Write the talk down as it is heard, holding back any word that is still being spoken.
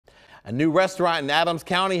A new restaurant in Adams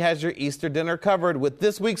County has your Easter dinner covered with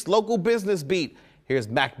this week's local business beat. Here's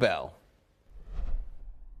Mac Bell.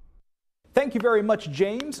 Thank you very much,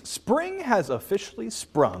 James. Spring has officially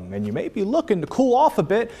sprung, and you may be looking to cool off a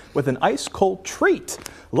bit with an ice-cold treat.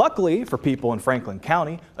 Luckily for people in Franklin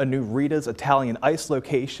County, a new Rita's Italian Ice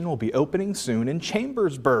location will be opening soon in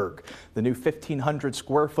Chambersburg. The new 1,500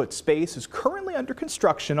 square foot space is currently under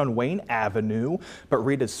construction on Wayne Avenue, but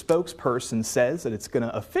Rita's spokesperson says that it's going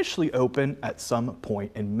to officially open at some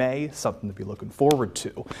point in May, something to be looking forward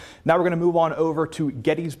to. Now we're going to move on over to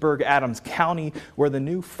Gettysburg, Adams County, where the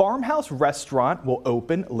new Farmhouse Restaurant will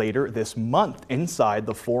open later this month inside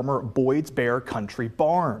the former Boyd's Bear Country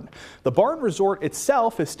Barn. The barn resort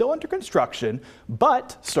itself is still under construction,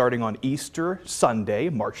 but starting on Easter Sunday,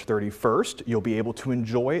 March 31st, you'll be able to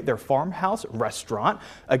enjoy their Farmhouse Restaurant,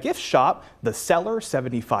 a gift shop, the Cellar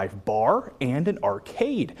 75 bar, and an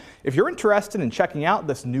arcade. If you're interested in checking out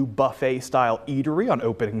this new buffet-style eatery on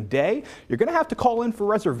opening day, you're going to have to call in for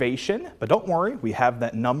reservation, but don't worry, we have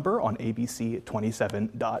that number on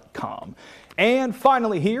abc27.com. And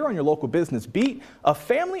finally here on your local business beat, a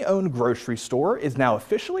family-owned grocery store is now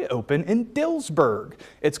officially open in Dillsburg.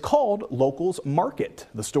 It's called Locals Market.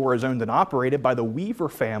 The store is owned and operated by the Weaver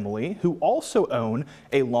family, who also own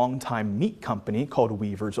a longtime meat company called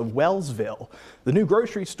Weavers of Wellsville. The new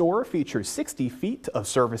grocery store features 60 feet of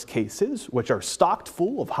service cases, which are stocked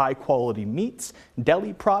full of high-quality meats,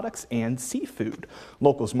 deli products, and seafood.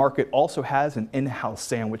 Locals Market also has an in-house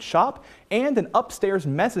sandwich shop and an upstairs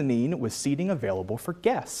mezzanine with seating available for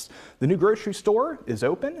guests. The new grocery store is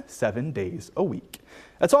open 7 days a week.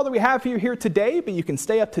 That's all that we have for you here today, but you can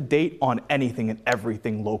stay up to date on anything and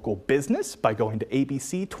everything local business by going to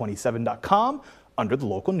abc27.com under the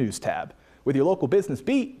local news tab. With your local business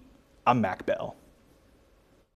beat, I'm Mac Bell.